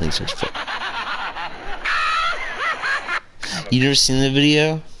men. men. At least it's fuck. You never seen the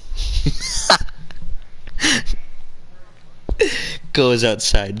video? Goes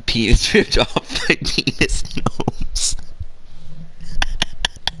outside, penis ripped off by penis gnomes.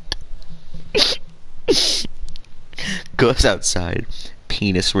 Goes outside,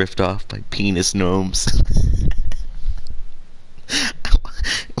 penis ripped off by penis gnomes.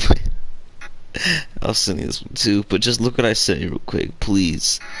 I'll send you this one too, but just look what I say real quick,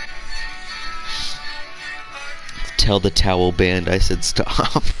 please. Tell the towel band I said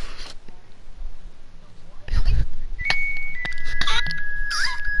stop.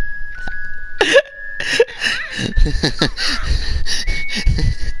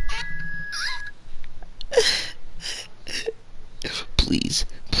 Please,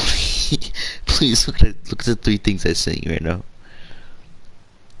 please, please look at the 3 things I sent you right now.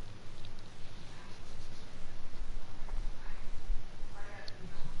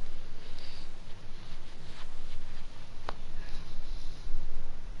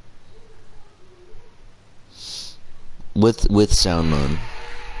 With sound on.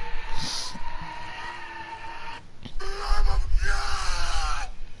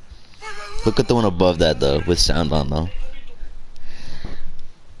 Look at the one above that though, with sound on though.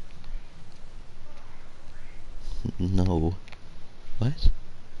 No. What?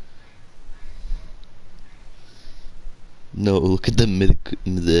 No, look at the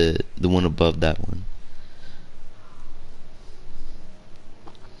one above that one.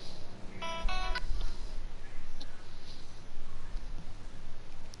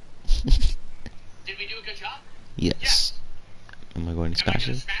 Did we do a good job? Yes. Am I going to Am I smash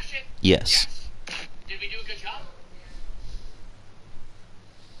gonna it? smash it? Yes. Did we do a good job?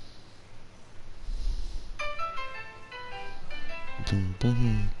 Boom,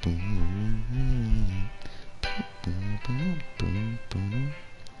 boom, boom, boom, boom, boom, boom.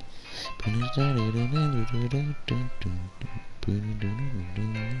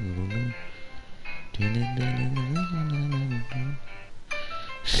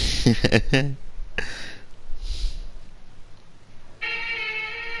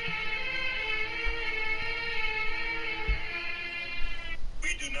 We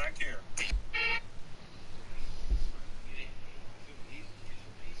do not care.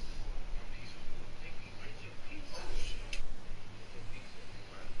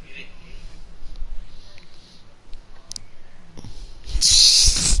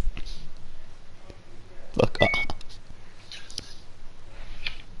 Fuck off.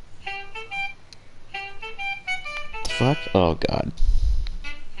 Fuck? Oh god.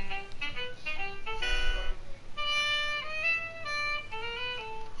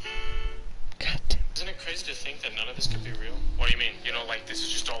 God damn. Isn't it crazy to think that none of this could be real? What do you mean? You know, like this is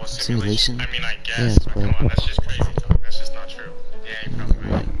just all a Simulation? simulation? I mean, I guess, Yeah, it's but come on, that's just crazy talk. That's just not true. Yeah, you're probably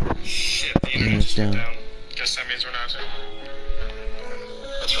right. Shit, the internet just went down. Guess that means we're not safe.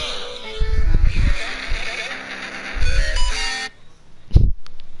 What's wrong?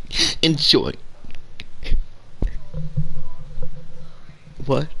 Enjoy.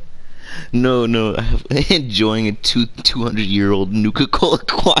 What? No, no, I have enjoying a 200-year-old Nuka-Cola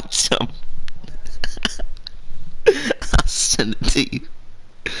Quantum. I'll send it to you.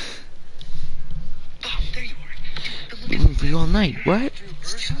 Oh, there you are. We've been free all night, what?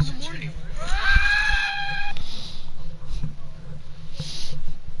 First in the morning.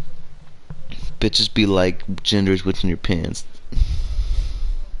 Bitches be like genders within your pants.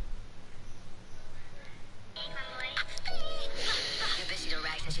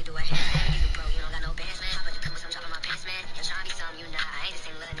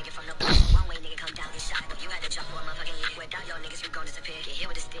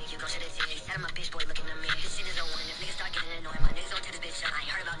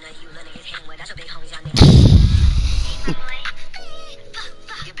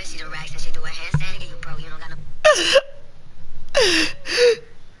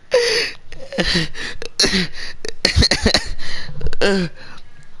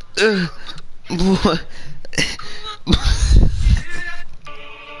 What?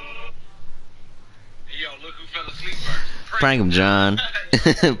 Yo, look who fell asleep first. Prank him, John.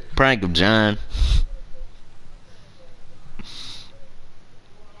 Prank him, John.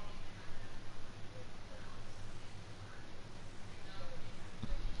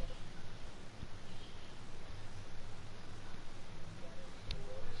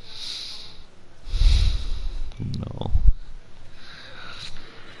 No.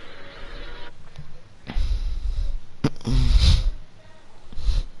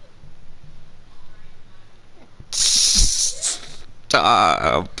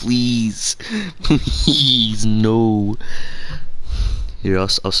 Stop, please. Please, no. Here, I'll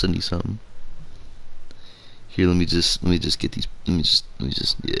send you something. Here, let me just get these.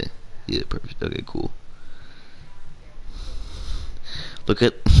 Yeah, yeah, perfect. Okay, cool. Look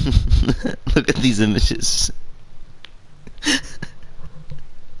at look at these images.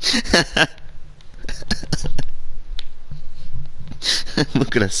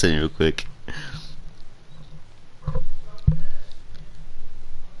 Look at that scene real quick.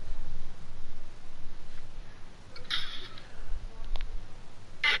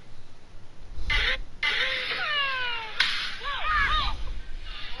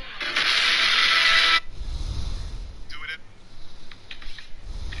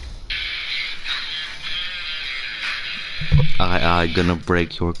 I gonna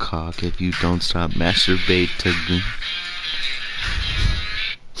break your cock if you don't stop masturbating.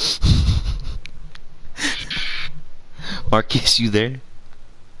 Marcus, you there?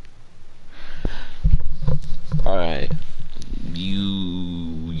 Alright.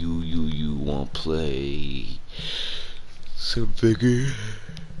 You won't play some bigger.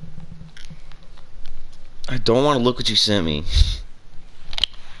 I don't want to look what you sent me.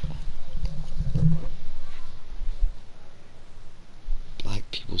 Black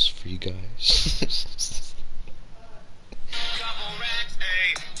people's free, guys.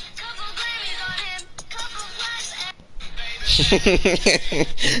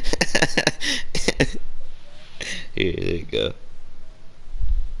 Here, there you go.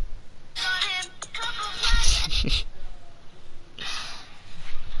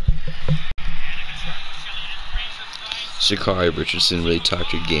 Shakari Richardson really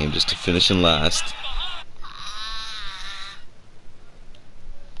talked your game just to finish in last.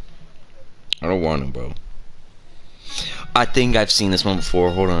 I don't want him, bro. I think I've seen this one before.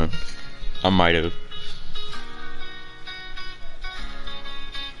 Hold on. I might have.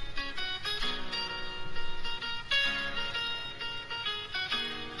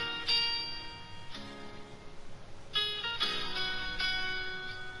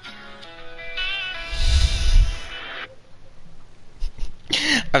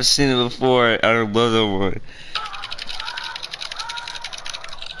 I've seen it before. I don't love that one.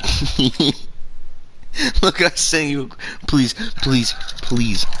 Look, I'm saying you. Please, please,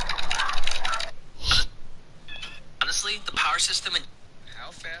 please. Honestly, the power system and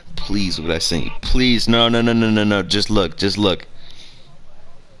how fast? Please, what I sent you. Please, no. Just look, just look.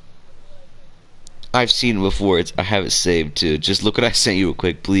 I've seen it before. I have it saved too. Just look what I sent you real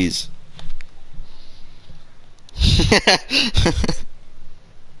quick, please.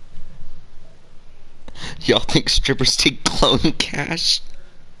 Y'all think strippers take glowing cash?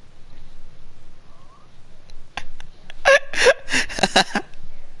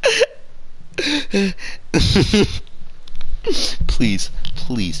 Please,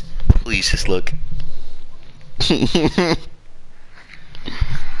 please, please just look.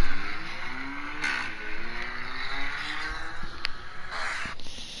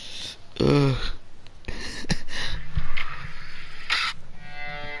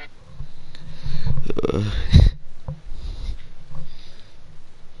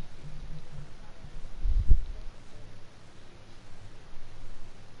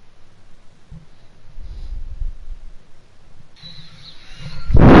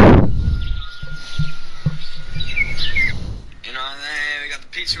 you know what I'm saying? We got the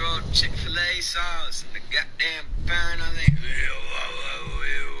pizza roll, Chick-fil-A sauce, and the goddamn burn on it. You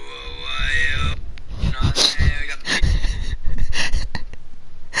know what I'm saying? We got the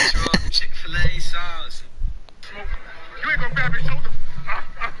pizza roll, Chick-fil-A sauce. You ain't gonna grab his shoulder.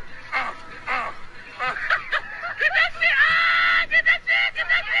 Get that shit! Get that shit! Get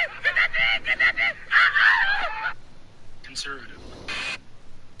that shit! Get that shit! Get that shit! Conservative.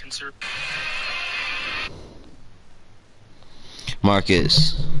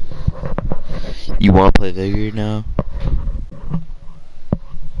 Marcus, you wanna play Vigor now?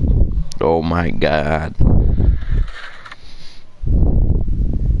 Oh my god.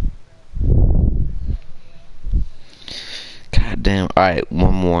 God damn. Alright,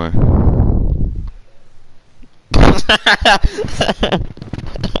 one more.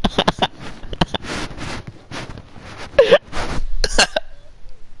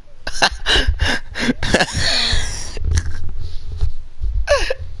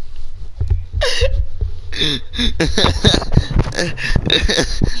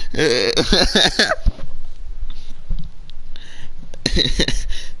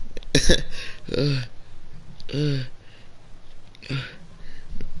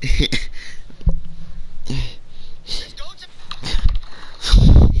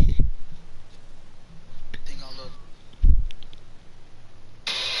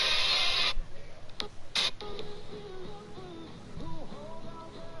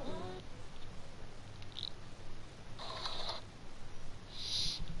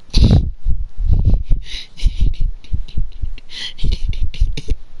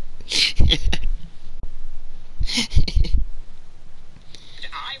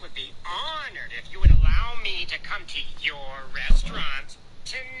 honored if you would allow me to come to your restaurant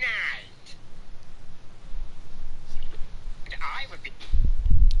tonight. And I would be...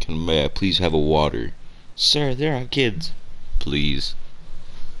 Can I please have a water? Sir, there are kids. Please.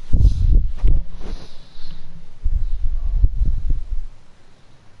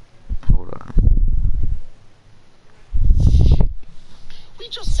 Hold on. We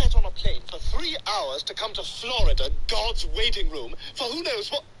just sat on a plane for 3 hours to come to Florida, God's waiting room, for who knows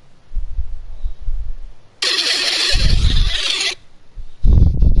what...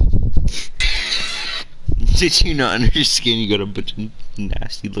 Did you not under your skin you got a bunch of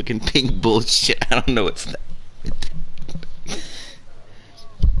nasty looking pink bullshit? I don't know what's that.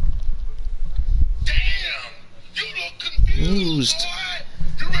 Damn! You look confused, Used. boy!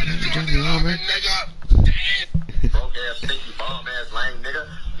 You ready to join the army, nigga? Damn! Broke ass, stinky, bomb ass, lame nigga.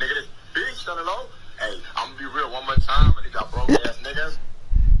 Nigga, this bitch, son low. Hey, I'm gonna be real one more time, and you got broke ass niggas.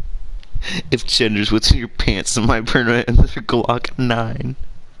 If genders, what's in your pants? I might burn it another Glock 9.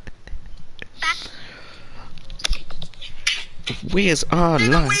 Where's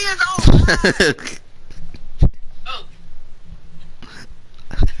online?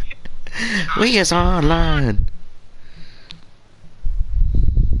 Where's online?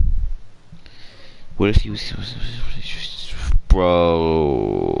 What if you...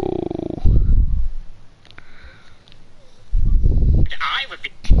 Bro... I would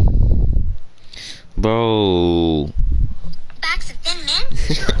be... Bro... Box of Thin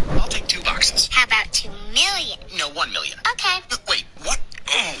Mints? Sure, I'll take 2 boxes. How about 2 million? No, 1 million. Okay. Wait, what?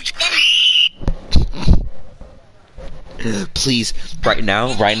 Oh, Please, right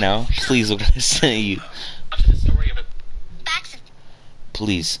now, please, look what I say you. The story of a Box of...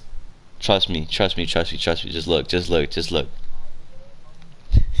 Please. Trust me. Just look.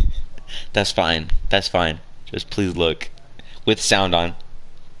 That's fine. Just please look. With sound on.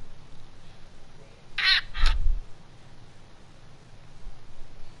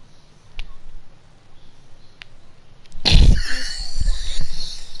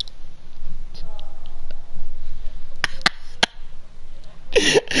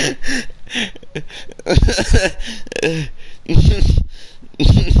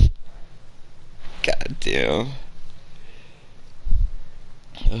 God damn.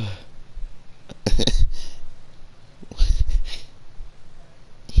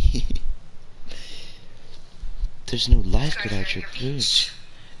 There's no life without your boots.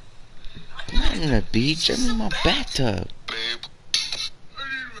 I'm not in a beach, I'm in my bathtub.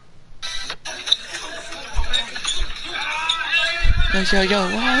 Yo.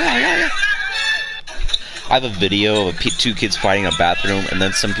 I have a video of 2 kids fighting in a bathroom, and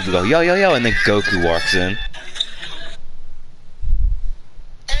then some people go, yo, and then Goku walks in.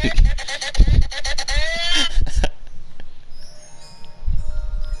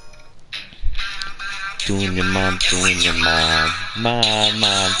 Doing your mom, mom, doing your mom.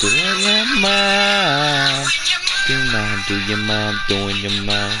 Do your mom, doing your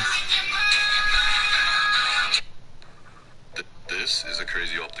mom. This is a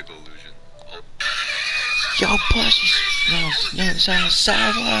crazy optical illusion. Yo, pussy, no,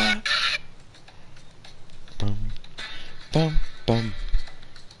 sidewalk. Bum.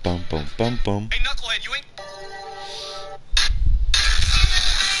 Hey, knucklehead, you ain't...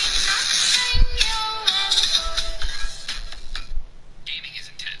 Gaming is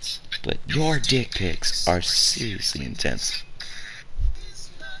intense. But your dick pics are seriously intense.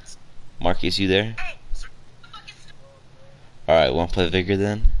 Marcus, you there? Alright, wanna play Vigor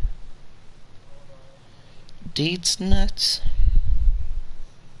then? Date's nuts.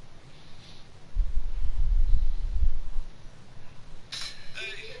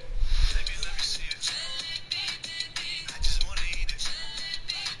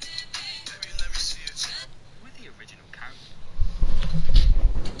 With the original character.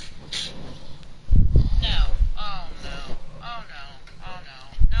 No,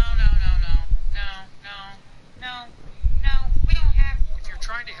 we don't have... If you're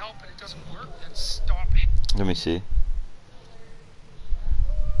trying to help and it doesn't work, then stop it. Let me see.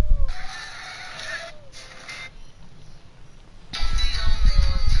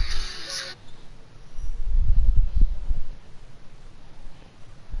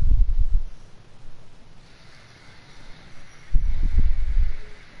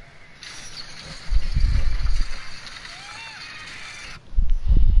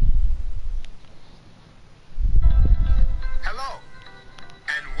 Hello,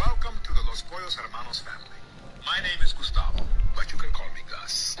 and welcome to the Los Pollos Hermanos family. My name is Gustavo, but you can call me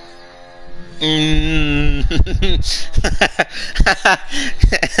Gus.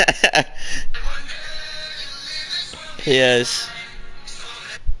 Yes.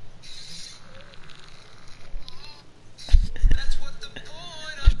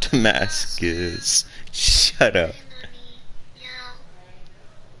 Damascus. Shut up. Yeah.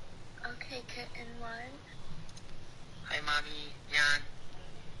 Okay, kitten one. Hi, mommy. Yan.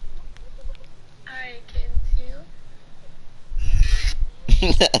 Alright, kitten two.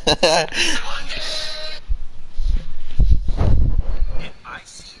 If I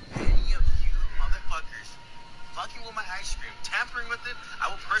see any of you motherfuckers fucking with my ice cream, tampering with it, I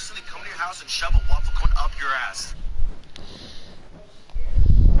will personally come to your house and shove a waffle cone up your ass.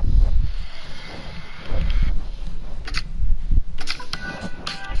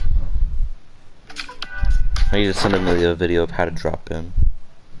 I need to send Amelia a video of how to drop in.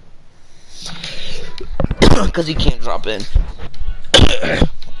 Because he can't drop in.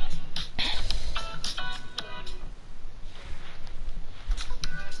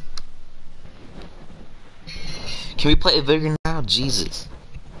 Can we play Vigor now? Jesus.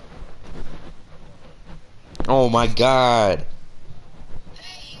 Oh my god.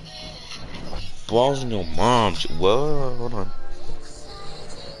 Balls in your mom. Whoa, hold on.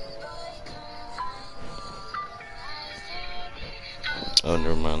 Oh,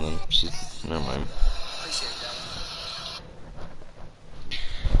 never mind then. Never mind.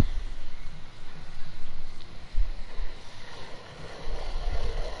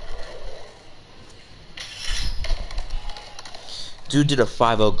 Dude did a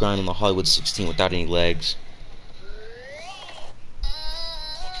 5-0 grind on the Hollywood 16 without any legs.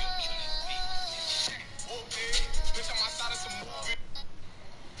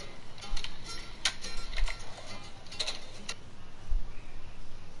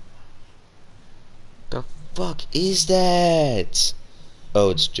 The fuck is that?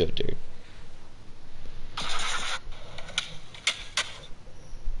 Oh, it's Joe Dirt.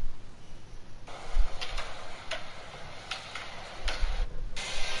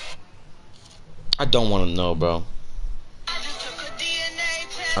 I don't want to know, bro.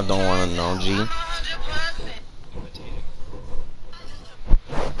 I don't want to know, G.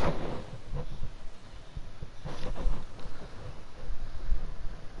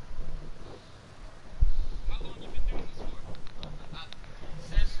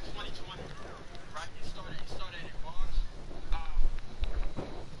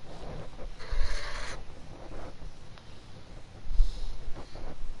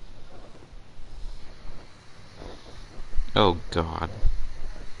 Oh, God.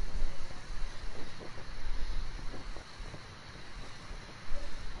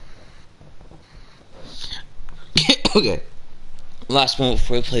 Okay. Last one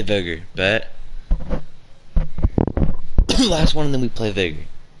before we play Vigor. Bet. Last one and then we play Vigor.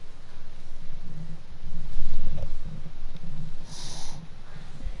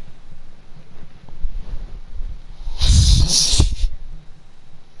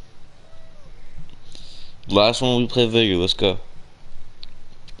 Last one we play Vigor. Let's go.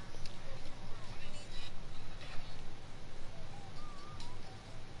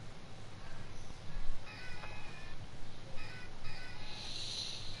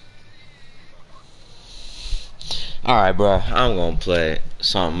 Alright, bro. I'm gonna play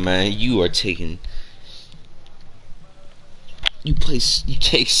something, man. You are taking. You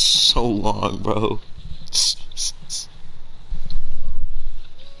take so long, bro.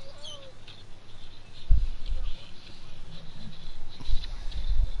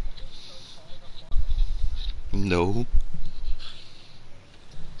 No.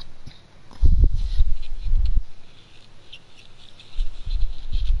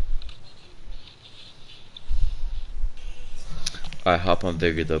 Alright, hop on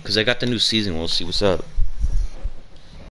Vigor though, cause I got the new season. We'll see what's up.